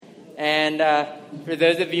And for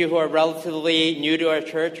those of you who are relatively new to our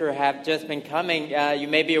church or have just been coming, you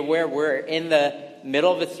may be aware we're in the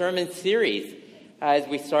middle of a sermon series as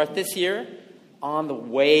we start this year on the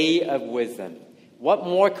way of wisdom. What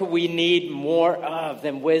more could we need more of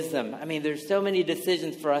than wisdom? I mean, there's so many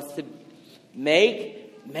decisions for us to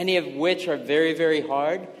make, many of which are very, very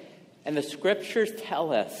hard. And the scriptures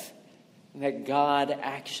tell us that God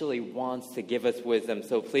actually wants to give us wisdom.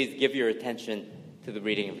 So please give your attention to the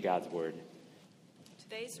reading of God's word.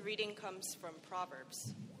 Today's reading comes from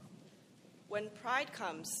Proverbs. When pride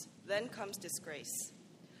comes, then comes disgrace,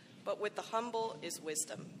 but with the humble is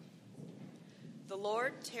wisdom. The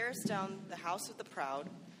Lord tears down the house of the proud,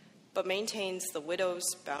 but maintains the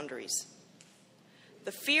widow's boundaries.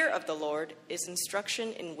 The fear of the Lord is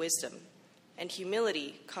instruction in wisdom, and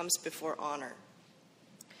humility comes before honor.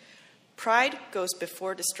 Pride goes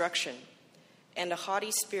before destruction, and a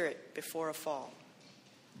haughty spirit before a fall.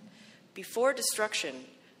 Before destruction,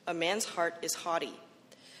 a man's heart is haughty,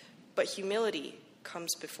 but humility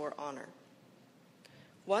comes before honor.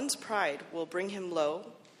 One's pride will bring him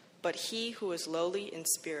low, but he who is lowly in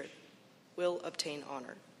spirit will obtain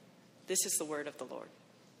honor. This is the word of the Lord.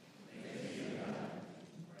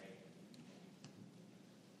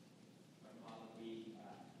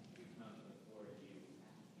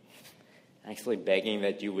 Actually begging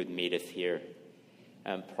that you would meet us here.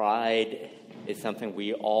 Pride is something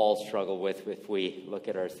we all struggle with if we look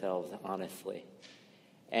at ourselves honestly.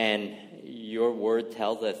 And your word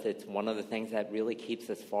tells us it's one of the things that really keeps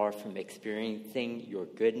us far from experiencing your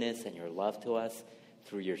goodness and your love to us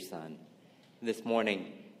through your Son. This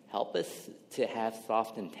morning, help us to have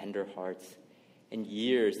soft and tender hearts and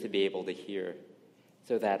ears to be able to hear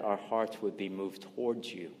so that our hearts would be moved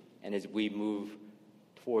towards you. And as we move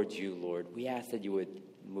towards you, Lord, we ask that you would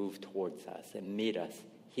move towards us and meet us,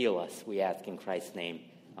 heal us. We ask in Christ's name,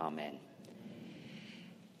 amen.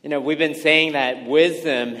 You know, we've been saying that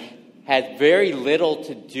wisdom has very little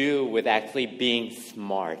to do with actually being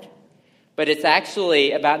smart, but it's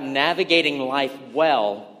actually about navigating life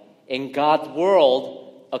well in God's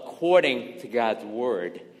world according to God's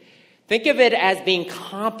word. Think of it as being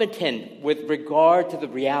competent with regard to the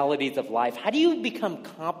realities of life. How do you become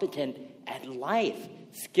competent at life?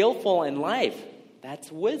 Skillful in life?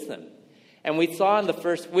 That's wisdom. And we saw in the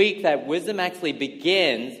first week that wisdom actually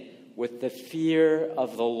begins with the fear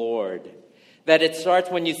of the Lord. That it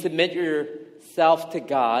starts when you submit yourself to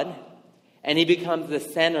God and He becomes the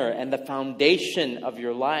center and the foundation of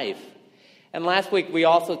your life. And last week we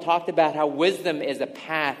also talked about how wisdom is a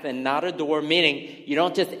path and not a door, meaning you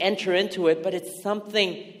don't just enter into it, but it's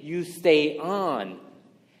something you stay on.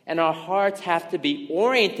 And our hearts have to be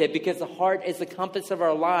oriented because the heart is the compass of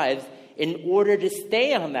our lives in order to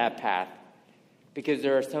stay on that path. Because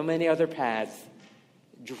there are so many other paths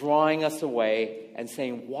drawing us away and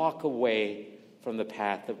saying, walk away from the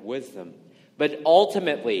path of wisdom. But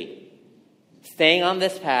ultimately, staying on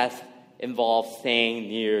this path involves staying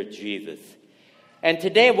near Jesus. And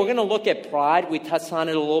today we're going to look at pride. We touched on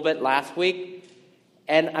it a little bit last week.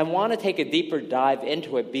 And I want to take a deeper dive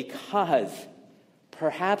into it because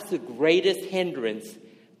perhaps the greatest hindrance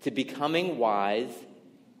to becoming wise,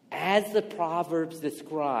 as the Proverbs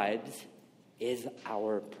describes, is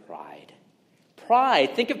our pride.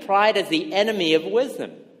 Pride, think of pride as the enemy of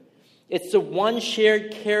wisdom. It's the one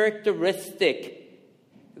shared characteristic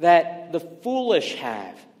that the foolish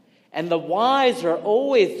have. And the wise are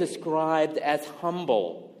always described as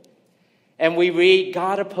humble. And we read,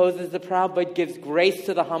 God opposes the proud but gives grace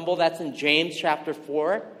to the humble. That's in James chapter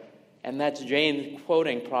 4. And that's James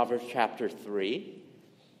quoting Proverbs chapter 3.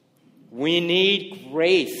 We need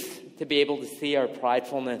grace to be able to see our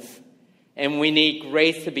pridefulness. And we need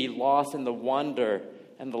grace to be lost in the wonder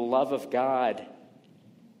and the love of God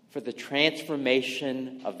for the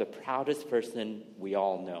transformation of the proudest person we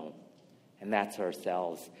all know. And that's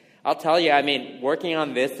ourselves. I'll tell you, working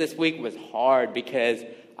on this week was hard because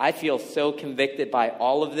I feel so convicted by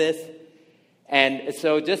all of this. And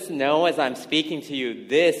so just know as I'm speaking to you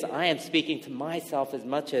I am speaking to myself as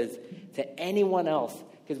much as to anyone else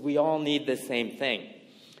because we all need the same thing.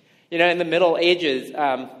 You know, in the Middle Ages,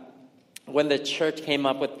 when the church came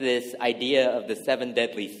up with this idea of the 7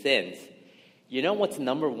 deadly sins, you know what's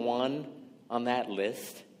number one on that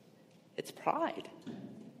list? It's pride.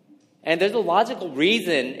 And there's a logical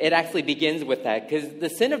reason it actually begins with that, because the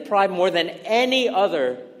sin of pride, more than any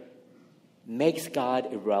other, makes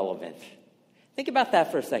God irrelevant. Think about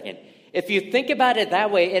that for a second. If you think about it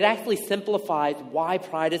that way, it actually simplifies why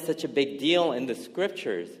pride is such a big deal in the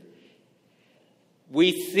scriptures.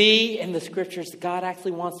 We see in the scriptures God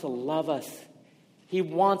actually wants to love us. He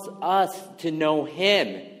wants us to know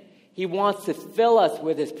Him. He wants to fill us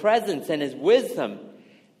with his presence and his wisdom.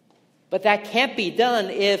 But that can't be done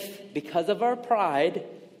if, because of our pride,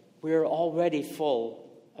 we're already full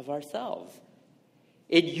of ourselves.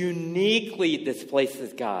 It uniquely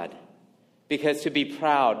displaces God. Because to be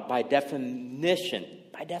proud, by definition,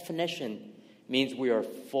 means we are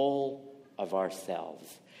full of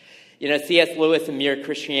ourselves. C.S. Lewis in Mere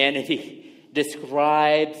Christianity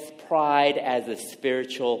describes pride as a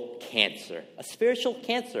spiritual cancer. A spiritual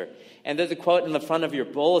cancer. And there's a quote in the front of your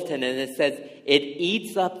bulletin, and it says, it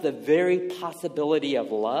eats up the very possibility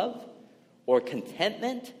of love or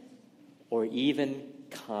contentment or even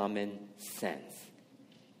common sense.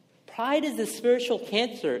 Pride is a spiritual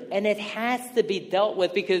cancer, and it has to be dealt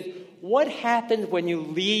with, because what happens when you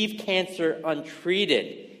leave cancer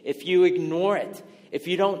untreated? If you ignore it, if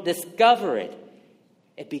you don't discover it,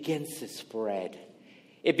 it begins to spread.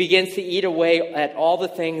 It begins to eat away at all the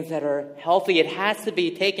things that are healthy. It has to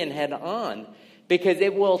be taken head on, because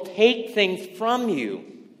it will take things from you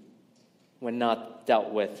when not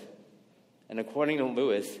dealt with. And according to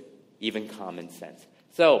Lewis, even common sense.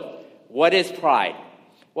 So, what is pride?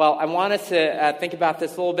 Well, I want us to think about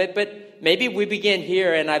this a little bit, but maybe we begin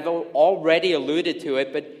here, and I've already alluded to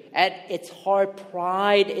it, but at its heart,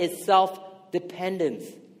 pride is self-dependence.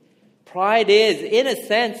 Pride is, in a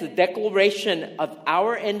sense, a declaration of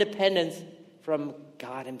our independence from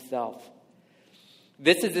God himself.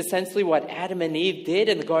 This is essentially what Adam and Eve did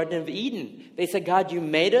in the Garden of Eden. They said, God, you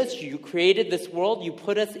made us, you created this world, you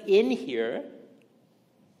put us in here,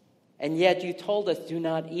 and yet you told us, do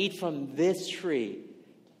not eat from this tree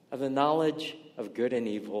of the knowledge of good and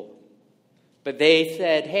evil. But they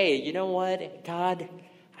said, hey, you know what, God,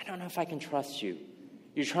 I don't know if I can trust you.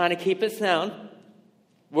 You're trying to keep us down.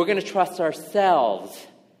 We're going to trust ourselves.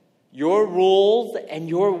 Your rules and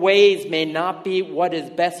your ways may not be what is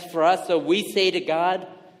best for us, so we say to God,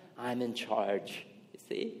 I'm in charge. You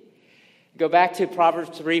see? Go back to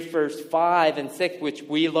Proverbs 3, verse 5 and 6, which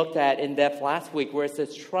we looked at in depth last week, where it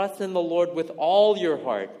says, trust in the Lord with all your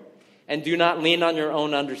heart, and do not lean on your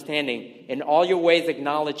own understanding. In all your ways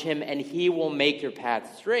acknowledge him, and he will make your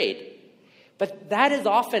path straight. But that is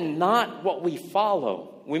often not what we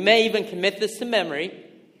follow. We may even commit this to memory,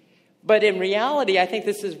 but in reality, I think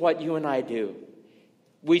this is what you and I do.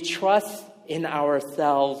 We trust in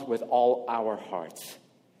ourselves with all our hearts.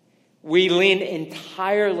 We lean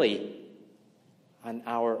entirely on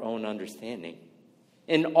our own understanding.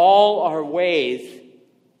 In all our ways,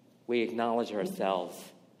 we acknowledge ourselves,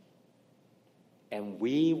 and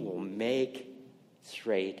we will make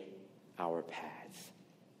straight our paths.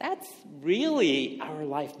 That's really our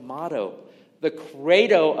life motto, the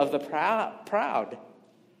credo of the proud.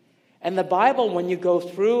 And the Bible, when you go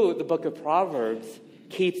through the book of Proverbs,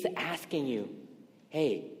 keeps asking you,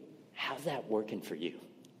 hey, how's that working for you?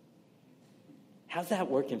 How's that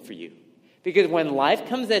working for you? Because when life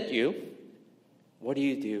comes at you, what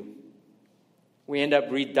do? We end up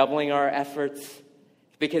redoubling our efforts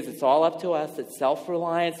because it's all up to us. It's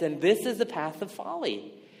self-reliance, and this is the path of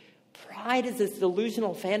folly. Pride is this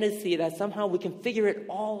delusional fantasy that somehow we can figure it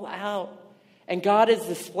all out. And God is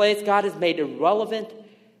displaced. God is made irrelevant.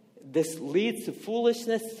 This leads to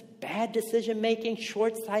foolishness, bad decision-making,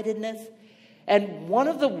 short-sightedness. And one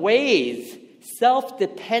of the ways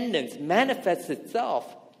self-dependence manifests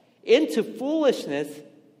itself into foolishness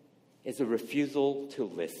is a refusal to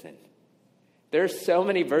listen. There are so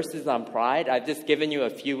many verses on pride. I've just given you a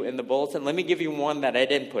few in the bulletin. Let me give you one that I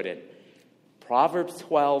didn't put in. Proverbs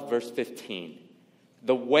 12, verse 15.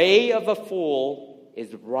 The way of a fool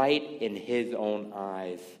is right in his own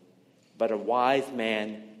eyes, but a wise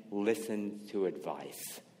man listens to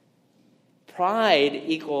advice. Pride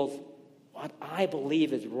equals what I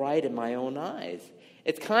believe is right in my own eyes.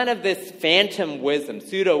 It's kind of this phantom wisdom,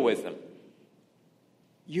 pseudo-wisdom.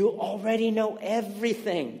 You already know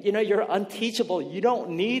everything. You're unteachable. You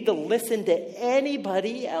don't need to listen to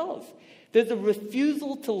anybody else. There's a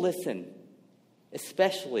refusal to listen,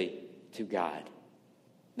 especially to God.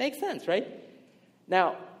 Makes sense, right?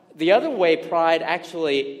 Now, the other way pride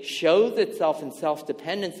actually shows itself in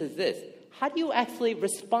self-dependence is this. How do you actually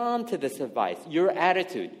respond to this advice? Your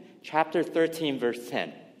attitude. Chapter 13, verse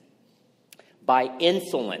 10. By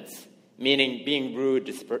insolence, meaning being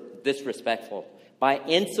rude, disrespectful. By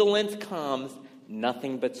insolence comes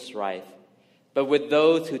nothing but strife. But with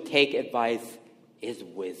those who take advice is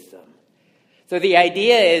wisdom. So the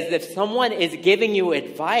idea is if someone is giving you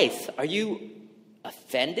advice, are you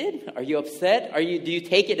offended? Are you upset? Do you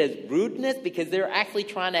take it as rudeness because they're actually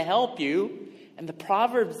trying to help you? And the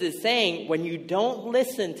Proverbs is saying when you don't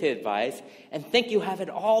listen to advice and think you have it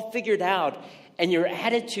all figured out and your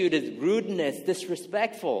attitude is rudeness,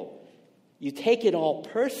 disrespectful, you take it all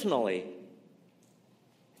personally,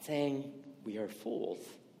 saying we are fools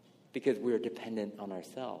because we are dependent on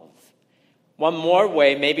ourselves. One more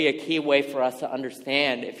way, maybe a key way for us to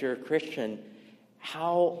understand, if you're a Christian,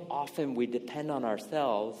 how often we depend on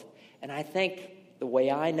ourselves. And I think the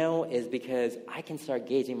way I know is because I can start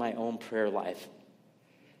gauging my own prayer life.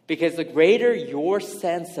 Because the greater your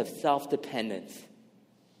sense of self-dependence,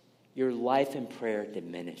 your life in prayer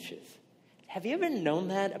diminishes. Have you ever known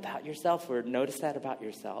that about yourself or noticed that about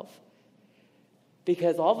yourself?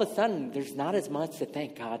 Because all of a sudden, there's not as much to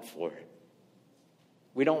thank God for.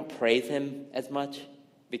 We don't praise him as much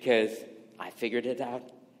because I figured it out.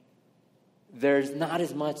 There's not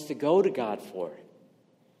as much to go to God for.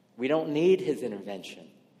 We don't need his intervention.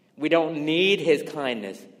 We don't need his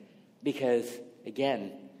kindness because,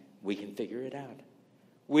 again, we can figure it out.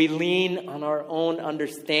 We lean on our own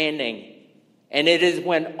understanding. And it is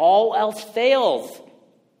when all else fails,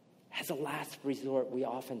 as a last resort, we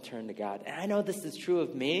often turn to God. And I know this is true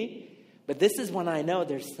of me, but this is when I know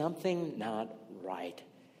there's something not right.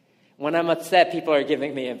 When I'm upset, people are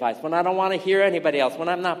giving me advice. When I don't want to hear anybody else. When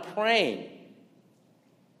I'm not praying.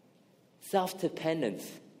 Self-dependence.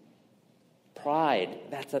 Pride,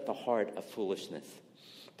 that's at the heart of foolishness.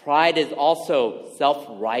 Pride is also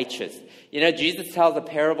self-righteous. You know, Jesus tells a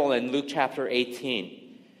parable in Luke chapter 18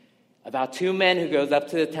 about two men who goes up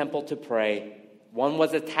to the temple to pray. One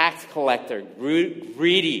was a tax collector,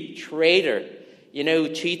 greedy, traitor, who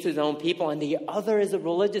cheats his own people. And the other is a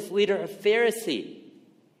religious leader, a Pharisee.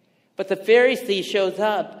 But the Pharisee shows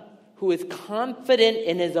up who is confident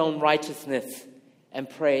in his own righteousness and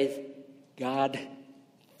prays, God,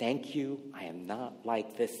 thank you, I am not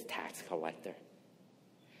like this tax collector.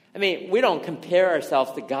 I mean, we don't compare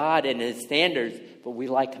ourselves to God and his standards, but we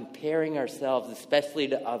like comparing ourselves, especially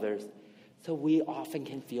to others, so we often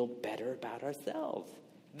can feel better about ourselves.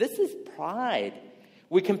 This is pride.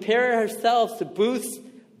 We compare ourselves to boost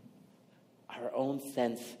our own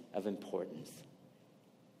sense of importance.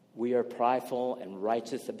 We are prideful and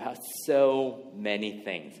righteous about so many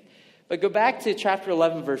things. But go back to chapter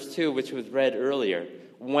 11, verse 2, which was read earlier.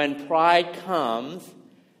 When pride comes,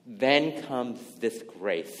 then comes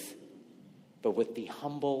disgrace. But with the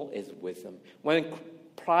humble is wisdom. When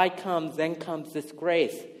pride comes, then comes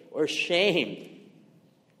disgrace or shame.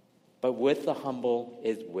 But with the humble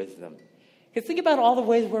is wisdom. Because think about all the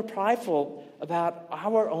ways we're prideful about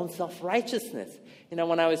our own self-righteousness. You know,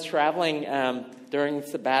 when I was traveling during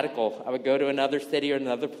sabbatical, I would go to another city or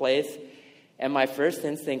another place, and my first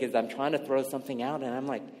instinct is I'm trying to throw something out, and I'm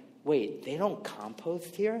like, wait, they don't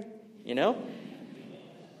compost here? You know?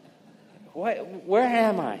 Where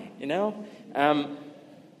am I? You know? And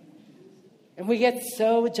we get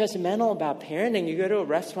so judgmental about parenting. You go to a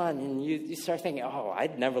restaurant and you start thinking, oh,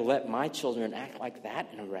 I'd never let my children act like that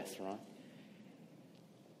in a restaurant.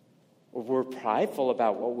 Or we're prideful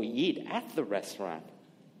about what we eat at the restaurant.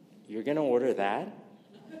 You're going to order that?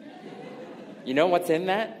 You know what's in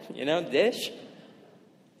that, dish?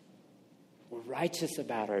 We're righteous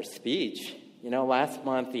about our speech. Last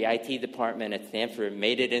month, the IT department at Stanford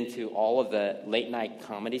made it into all of the late-night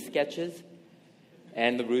comedy sketches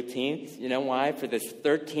and the routines. You know why? For this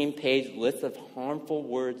 13-page list of harmful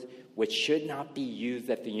words which should not be used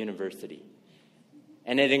at the university.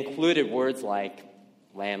 And it included words like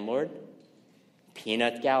landlord,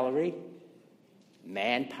 peanut gallery,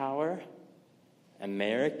 manpower,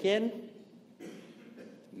 American,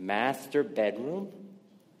 master bedroom.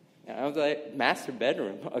 And I was like, master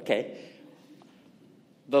bedroom? Okay.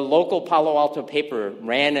 The local Palo Alto paper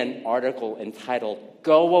ran an article entitled,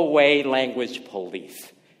 Go Away Language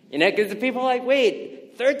Police. Because the people are like,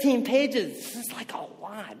 wait, 13 pages, this is like a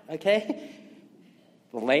lot, okay?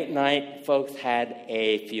 The late night folks had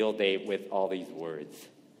a field day with all these words.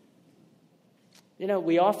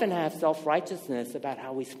 We often have self-righteousness about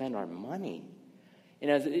how we spend our money.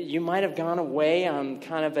 You might have gone away on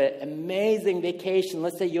kind of an amazing vacation.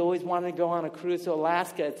 Let's say you always wanted to go on a cruise to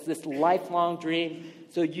Alaska. It's this lifelong dream.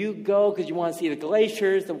 So you go because you want to see the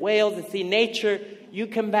glaciers, the whales, and see nature. You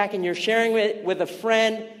come back and you're sharing it with a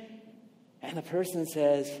friend. And the person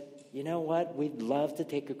says, you know what? We'd love to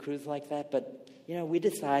take a cruise like that, but we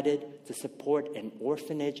decided to support an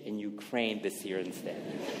orphanage in Ukraine this year instead.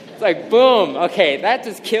 It's like, boom, okay, that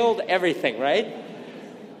just killed everything, right?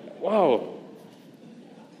 Whoa.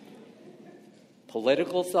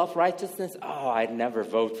 Political self-righteousness? Oh, I'd never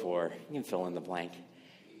vote for. You can fill in the blank.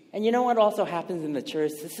 And you know what also happens in the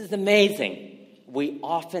church? This is amazing. We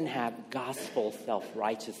often have gospel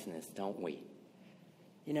self-righteousness, don't we?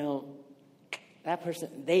 That person,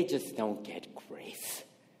 they just don't get grace.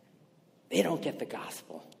 They don't get the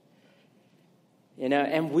gospel.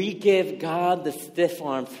 And we give God the stiff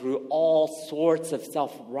arm through all sorts of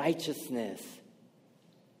self-righteousness.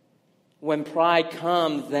 When pride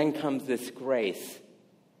comes, then comes this grace.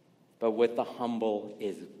 But with the humble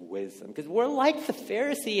is wisdom. Because we're like the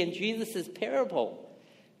Pharisee in Jesus' parable,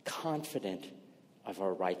 confident of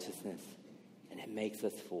our righteousness. And it makes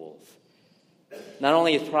us fools. Not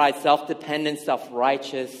only is pride self-dependent,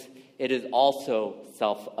 self-righteous, it is also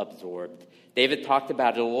self-absorbed. David talked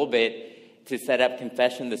about it a little bit to set up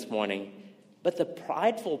confession this morning. But the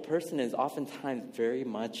prideful person is oftentimes very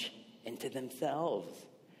much into themselves.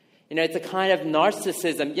 It's a kind of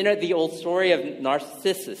narcissism. The old story of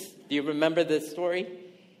Narcissus. Do you remember this story?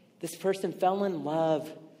 This person fell in love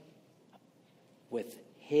with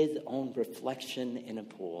his own reflection in a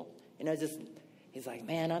pool. He's like,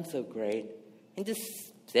 man, I'm so great. And just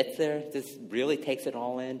sits there, just really takes it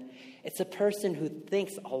all in. It's a person who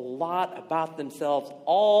thinks a lot about themselves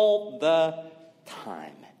all the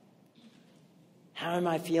time. How am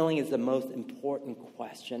I feeling is the most important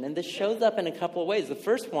question. And this shows up in a couple of ways. The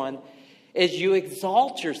first one is you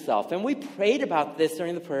exalt yourself. And we prayed about this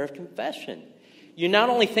during the prayer of confession. You not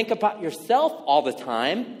only think about yourself all the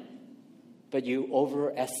time, but you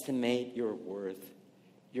overestimate your worth,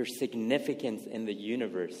 your significance in the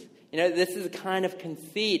universe. This is a kind of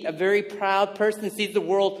conceit. A very proud person sees the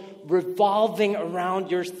world revolving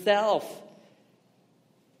around yourself.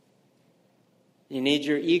 You need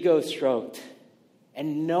your ego stroked.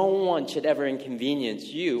 And no one should ever inconvenience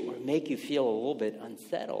you or make you feel a little bit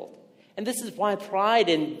unsettled. And this is why pride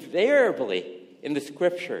invariably in the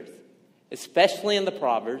scriptures, especially in the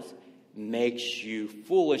Proverbs, makes you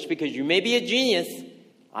foolish. Because you may be a genius,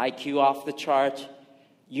 IQ off the chart.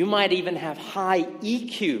 You might even have high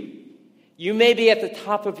EQ. You may be at the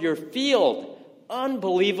top of your field,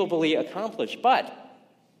 unbelievably accomplished. But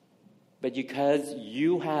because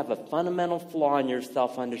you have a fundamental flaw in your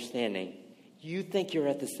self-understanding, you think you're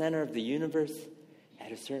at the center of the universe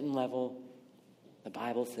at a certain level, the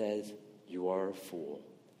Bible says you are a fool.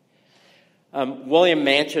 William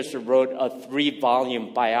Manchester wrote a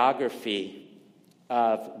 3-volume biography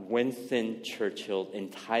of Winston Churchill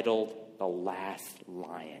entitled The Last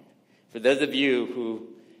Lion. For those of you who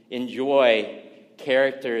enjoy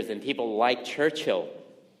characters and people like Churchill,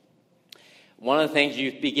 one of the things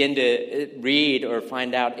you begin to read or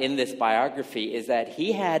find out in this biography is that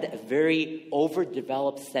he had a very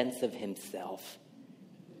overdeveloped sense of himself.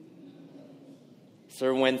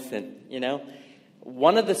 Sir Winston,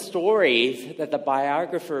 One of the stories that the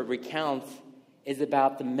biographer recounts is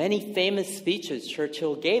about the many famous speeches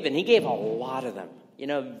Churchill gave, and he gave a lot of them.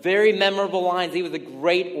 Very memorable lines. He was a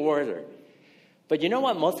great orator. But you know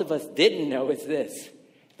what most of us didn't know is this.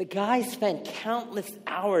 The guy spent countless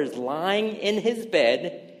hours lying in his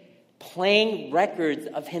bed playing records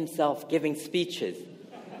of himself giving speeches,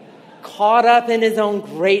 caught up in his own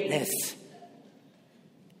greatness.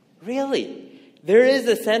 Really, there is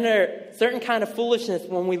a certain kind of foolishness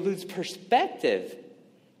when we lose perspective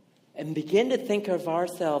and begin to think of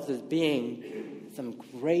ourselves as being some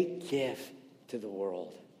great gift to the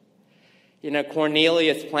world.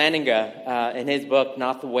 Cornelius Plantinga, in his book,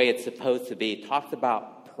 Not the Way It's Supposed to Be, talks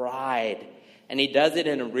about pride. And he does it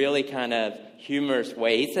in a really kind of humorous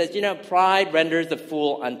way. He says, pride renders a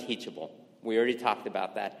fool unteachable. We already talked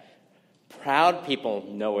about that. Proud people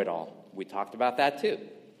know it all. We talked about that too.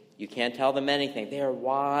 You can't tell them anything. They are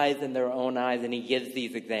wise in their own eyes, and he gives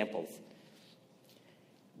these examples.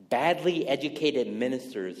 Badly educated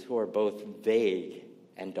ministers who are both vague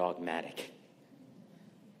and dogmatic.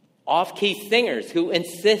 Off-key singers who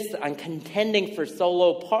insist on contending for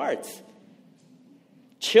solo parts.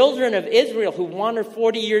 Children of Israel who wandered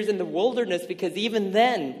 40 years in the wilderness because even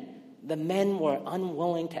then, the men were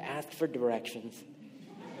unwilling to ask for directions.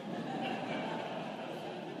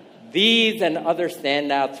 These and other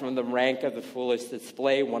standouts from the rank of the foolish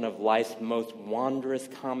display one of life's most wondrous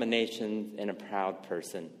combinations in a proud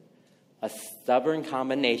person. A stubborn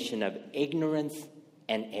combination of ignorance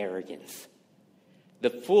and arrogance.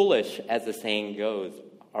 The foolish, as the saying goes,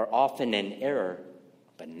 are often in error,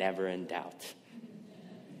 but never in doubt.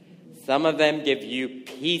 Some of them give you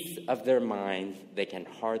peace of their minds they can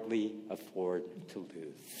hardly afford to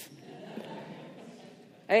lose.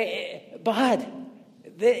 But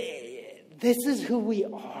this is who we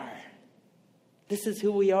are. This is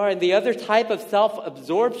who we are. And the other type of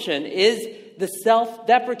self-absorption is the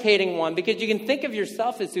self-deprecating one, because you can think of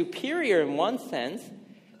yourself as superior in one sense,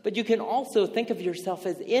 but you can also think of yourself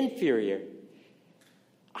as inferior.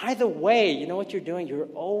 Either way, you know what you're doing? You're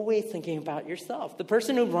always thinking about yourself. The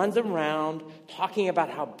person who runs around talking about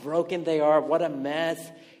how broken they are, what a mess,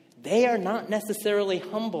 they are not necessarily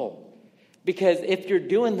humble. Because if you're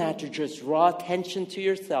doing that to just draw attention to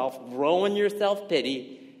yourself, grow in your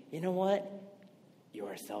self-pity, you know what? You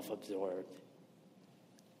are self-absorbed.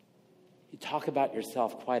 You talk about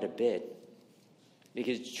yourself quite a bit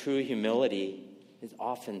because true humility is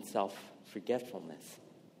often self-forgetfulness.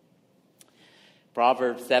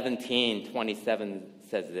 Proverbs 17:27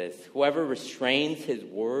 says this, "Whoever restrains his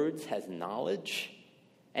words has knowledge,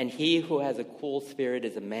 and he who has a cool spirit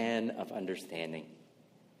is a man of understanding.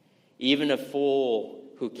 Even a fool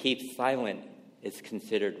who keeps silent is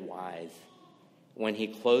considered wise. When he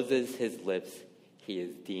closes his lips, he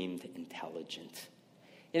is deemed intelligent."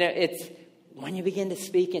 You know, it's when you begin to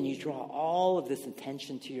speak and you draw all of this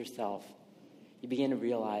attention to yourself, you begin to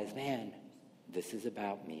realize, man, this is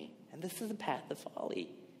about me. And this is a path of folly.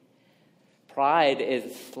 Pride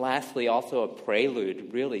is, lastly, also a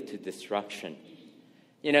prelude, really, to destruction.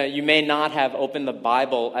 You know, you may not have opened the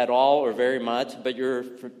Bible at all or very much, but you're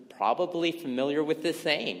probably familiar with this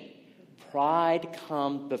saying. Pride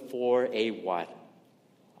comes before a what?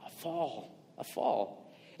 A fall. A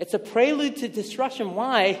fall. It's a prelude to destruction.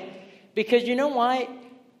 Why? Because you know why?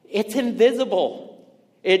 It's invisible.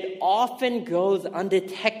 It often goes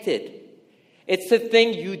undetected. It's the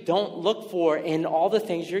thing you don't look for in all the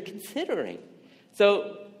things you're considering.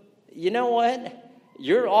 So, you know what?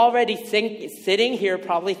 You're already sitting here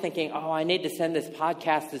probably thinking, oh, I need to send this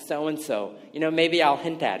podcast to so-and-so. You know, maybe I'll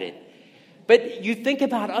hint at it. But you think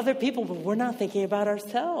about other people, but we're not thinking about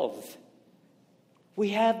ourselves. We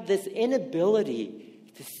have this inability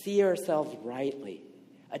to see ourselves rightly,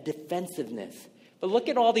 a defensiveness. But look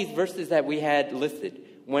at all these verses that we had listed.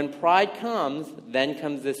 When pride comes, then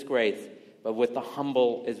comes disgrace. But with the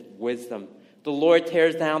humble is wisdom. The Lord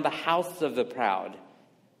tears down the house of the proud,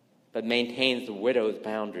 but maintains the widow's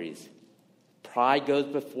boundaries. Pride goes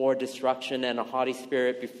before destruction, and a haughty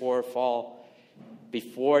spirit before a fall.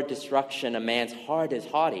 Before destruction, a man's heart is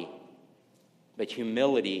haughty, but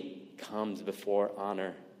humility comes before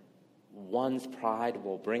honor. One's pride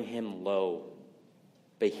will bring him low,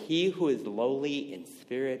 but he who is lowly in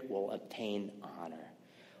spirit will obtain honor.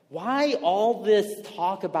 Why all this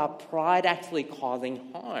talk about pride actually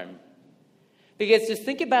causing harm? Because just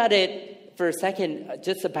think about it for a second,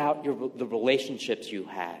 just about the relationships you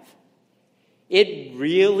have. It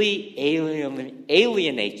really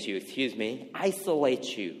alienates you,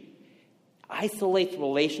 isolates you. Isolates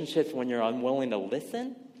relationships when you're unwilling to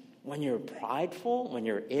listen, when you're prideful, when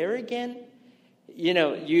you're arrogant. You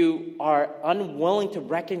know, you are unwilling to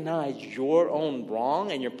recognize your own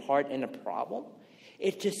wrong and your part in a problem.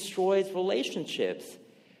 It destroys relationships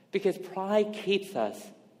because pride keeps us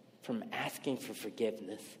from asking for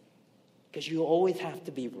forgiveness because you always have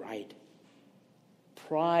to be right.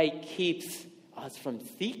 Pride keeps us from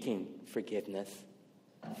seeking forgiveness,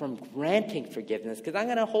 from granting forgiveness because I'm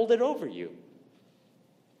going to hold it over you.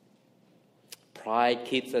 Pride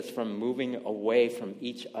keeps us from moving away from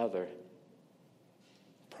each other.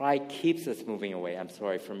 Pride keeps us moving away,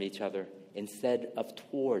 from each other instead of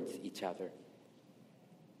towards each other.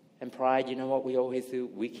 And pride, you know what we always do?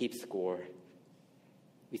 We keep score.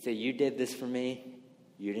 We say, you did this for me,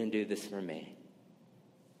 you didn't do this for me.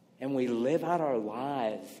 And we live out our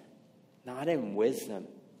lives not in wisdom,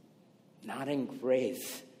 not in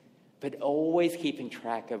grace, but always keeping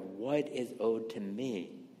track of what is owed to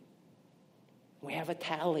me. We have a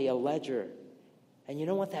tally, a ledger. And you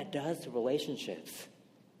know what that does to relationships?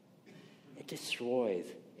 It destroys,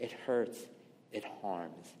 it hurts, it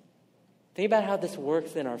harms. Think about how this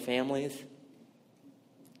works in our families,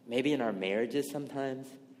 maybe in our marriages sometimes.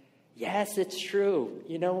 Yes, it's true.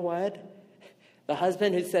 You know what? The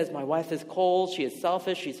husband who says, my wife is cold, she is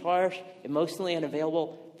selfish, she's harsh, emotionally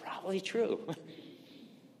unavailable, probably true.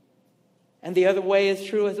 And the other way is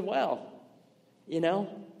true as well. You know?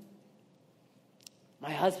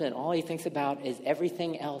 My husband, all he thinks about is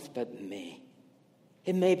everything else but me.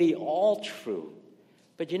 It may be all true.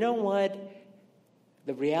 But you know what?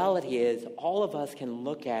 The reality is all of us can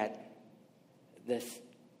look at this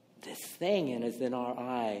thing and is in our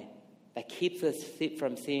eye that keeps us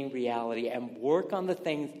from seeing reality and work on the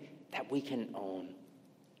things that we can own.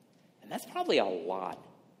 And that's probably a lot.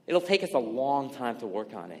 It'll take us a long time to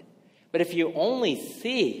work on it. But if you only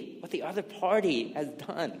see what the other party has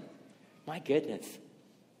done, my goodness,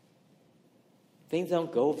 things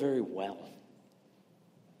don't go very well.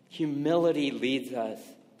 Humility leads us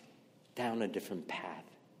down a different path.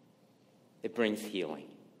 It brings healing.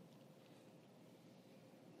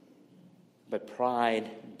 But pride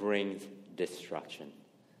brings destruction.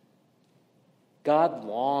 God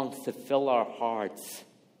longs to fill our hearts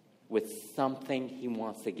with something he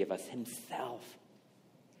wants to give us, himself.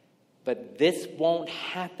 But this won't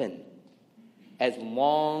happen as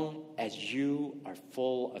long as you are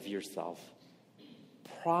full of yourself.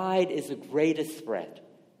 Pride is the greatest threat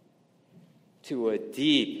to a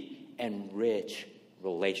deep and rich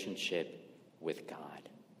relationship with God.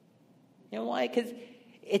 You know why? Because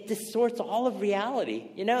it distorts all of reality.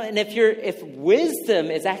 And if wisdom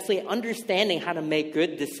is actually understanding how to make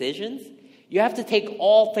good decisions, you have to take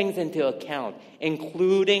all things into account,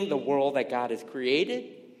 including the world that God has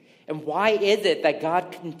created. And why is it that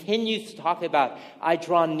God continues to talk about, I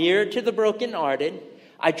draw near to the brokenhearted,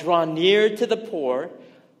 I draw near to the poor,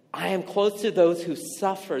 I am close to those who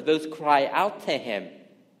suffer, those who cry out to him.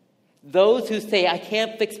 Those who say, I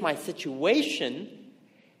can't fix my situation,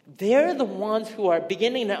 they're the ones who are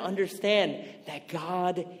beginning to understand that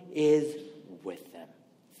God is with them.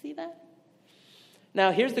 See that?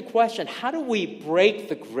 Now, here's the question. How do we break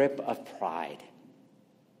the grip of pride?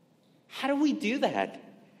 How do we do that?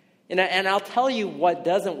 And I'll tell you what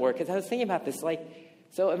doesn't work. Because I was thinking about this.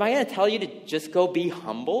 So am I going to tell you to just go be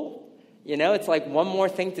humble? It's like one more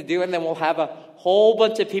thing to do, and then we'll have a whole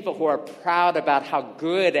bunch of people who are proud about how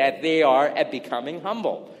good they are at becoming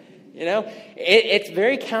humble. It's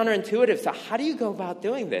very counterintuitive. So how do you go about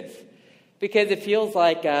doing this? Because it feels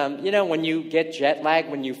like, when you get jet lag,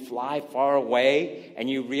 when you fly far away and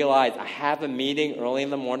you realize I have a meeting early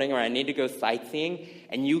in the morning or I need to go sightseeing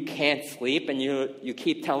and you can't sleep and you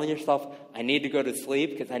keep telling yourself, I need to go to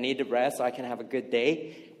sleep because I need to rest so I can have a good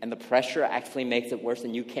day. And the pressure actually makes it worse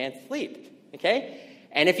and you can't sleep. Okay?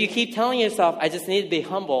 And if you keep telling yourself, I just need to be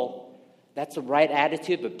humble, that's the right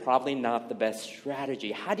attitude, but probably not the best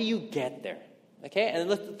strategy. How do you get there? Okay? And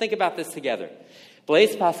let's think about this together.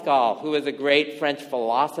 Blaise Pascal, who was a great French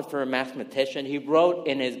philosopher and mathematician, he wrote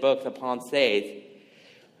in his book, The Pensées,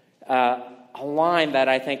 a line that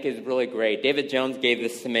I think is really great. David Jones gave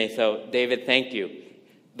this to me, so David, thank you.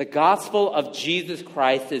 The gospel of Jesus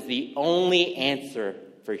Christ is the only answer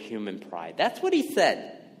for human pride. That's what he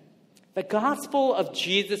said. The gospel of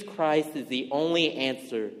Jesus Christ is the only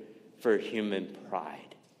answer for human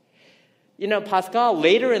pride. Pascal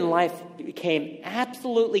later in life became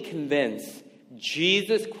absolutely convinced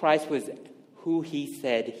Jesus Christ was who he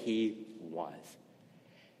said he was.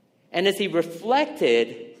 And as he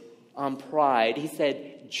reflected on pride, he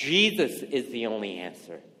said, Jesus is the only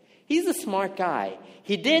answer. He's a smart guy.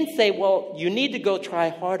 He didn't say, well, you need to go try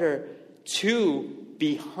harder to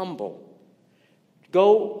be humble.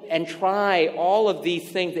 Go and try all of these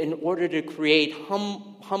things in order to create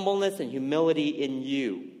humbleness and humility in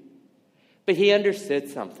you. But he understood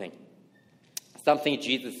something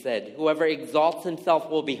Jesus said. Whoever exalts himself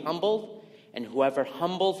will be humbled, and whoever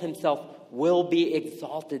humbles himself will be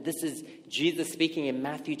exalted. This is Jesus speaking in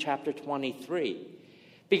Matthew chapter 23.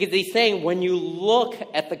 Because he's saying, when you look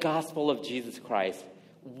at the gospel of Jesus Christ,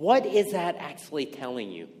 what is that actually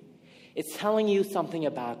telling you? It's telling you something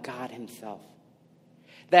about God himself.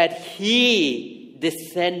 That he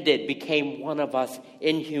descended, became one of us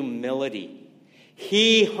in humility.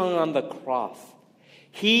 He hung on the cross.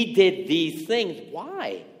 He did these things.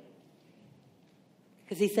 Why?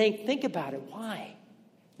 Because he's saying, think about it. Why?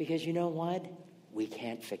 Because you know what? We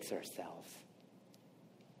can't fix ourselves.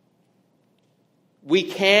 We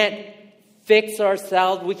can't fix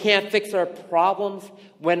ourselves. We can't fix our problems.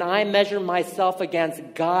 When I measure myself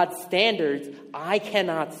against God's standards, I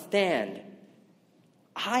cannot stand.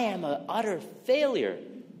 I am an utter failure.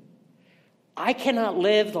 I cannot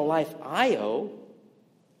live the life I owe.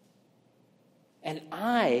 And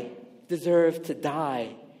I deserve to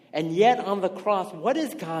die. And yet on the cross, what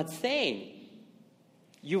is God saying?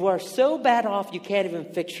 You are so bad off you can't even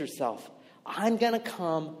fix yourself. I'm going to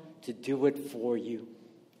come to do it for you.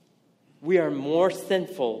 We are more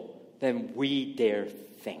sinful than we dare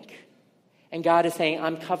think. And God is saying,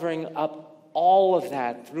 I'm covering up all of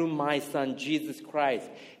that through my Son, Jesus Christ.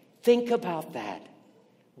 Think about that.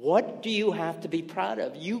 What do you have to be proud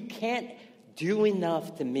of? You can't do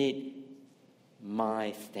enough to meet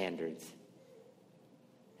my standards.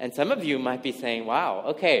 And some of you might be saying, wow,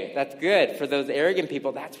 okay, that's good. For those arrogant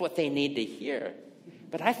people, that's what they need to hear.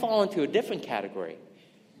 But I fall into a different category.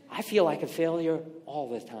 I feel like a failure all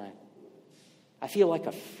the time. I feel like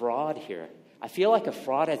a fraud here. I feel like a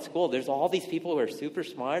fraud at school. There's all these people who are super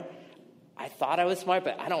smart. I thought I was smart,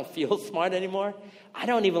 but I don't feel smart anymore. I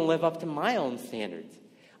don't even live up to my own standards.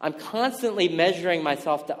 I'm constantly measuring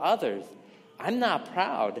myself to others. I'm not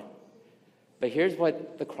proud. But here's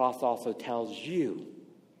what the cross also tells you.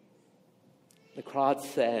 The cross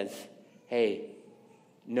says, hey,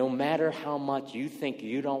 no matter how much you think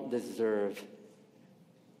you don't deserve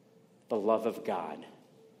the love of God,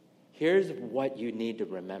 here's what you need to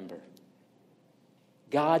remember.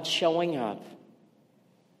 God showing up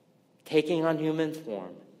taking on human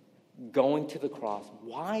form, going to the cross.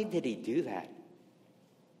 Why did he do that?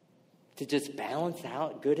 To just balance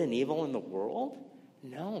out good and evil in the world?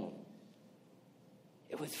 No.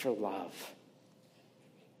 It was for love.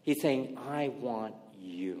 He's saying, I want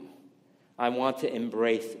you. I want to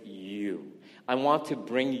embrace you. I want to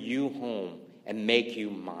bring you home and make you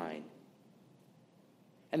mine.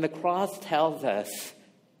 And the cross tells us,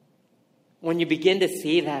 when you begin to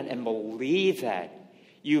see that and believe that,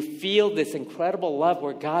 you feel this incredible love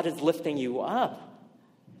where God is lifting you up.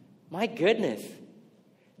 My goodness.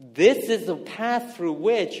 This is the path through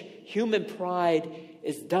which human pride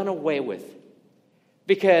is done away with.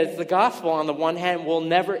 Because the gospel, on the one hand, will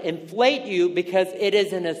never inflate you because it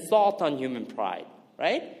is an assault on human pride,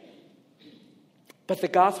 right? But the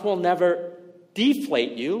gospel will never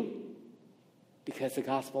deflate you because the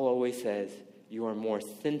gospel always says you are more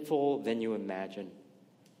sinful than you imagine,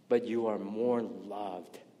 but you are more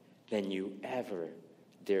loved than you ever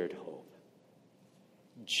dared hope.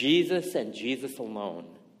 Jesus and Jesus alone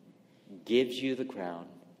gives you the ground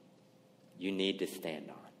you need to stand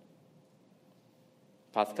on.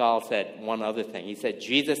 Pascal said one other thing. He said,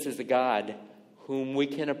 Jesus is a God whom we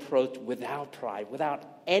can approach without pride, without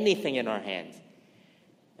anything in our hands,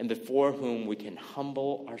 and before whom we can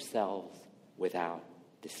humble ourselves without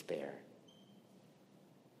despair.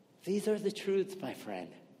 These are the truths, my friend.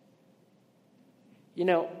 You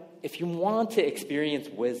know, if you want to experience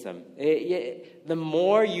wisdom, the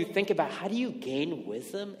more you think about how do you gain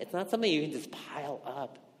wisdom, it's not something you can just pile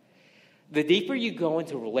up. The deeper you go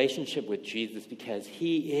into relationship with Jesus, because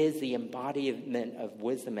he is the embodiment of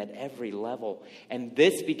wisdom at every level, and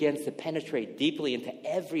this begins to penetrate deeply into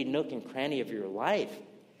every nook and cranny of your life.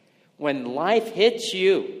 When life hits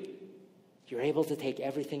you, you're able to take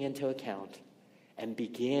everything into account and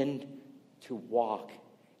begin to walk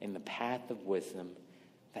in the path of wisdom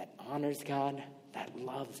that honors God, that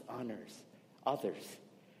loves others,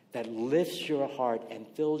 that lifts your heart and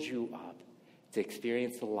fills you up to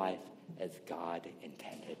experience the life as God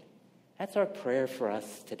intended. That's our prayer for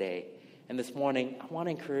us today. And this morning, I want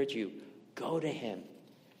to encourage you, go to him.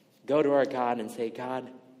 Go to our God and say, God,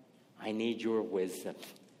 I need your wisdom.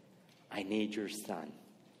 I need your Son.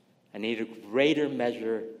 I need a greater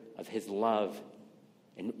measure of his love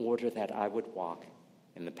in order that I would walk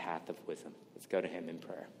in the path of wisdom. Let's go to him in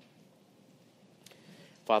prayer.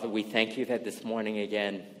 Father, we thank you that this morning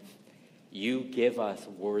again, you give us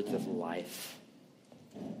words of life.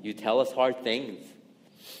 You tell us hard things,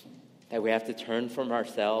 that we have to turn from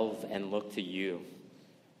ourselves and look to you.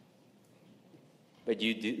 But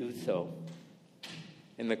you do so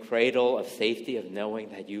in the cradle of safety of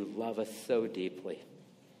knowing that you love us so deeply,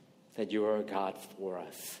 that you are a God for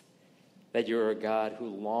us, that you are a God who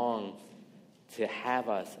longs to have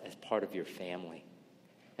us as part of your family.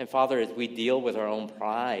 And Father, as we deal with our own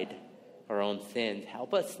pride, our own sins,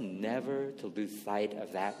 help us never to lose sight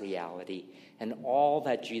of that reality and all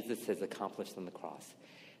that Jesus has accomplished on the cross.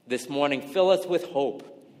 This morning, fill us with hope.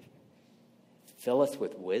 Fill us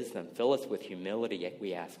with wisdom. Fill us with humility,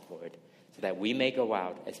 we ask, Lord, so that we may go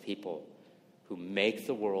out as people who make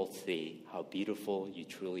the world see how beautiful you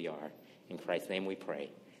truly are. In Christ's name we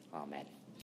pray. Amen.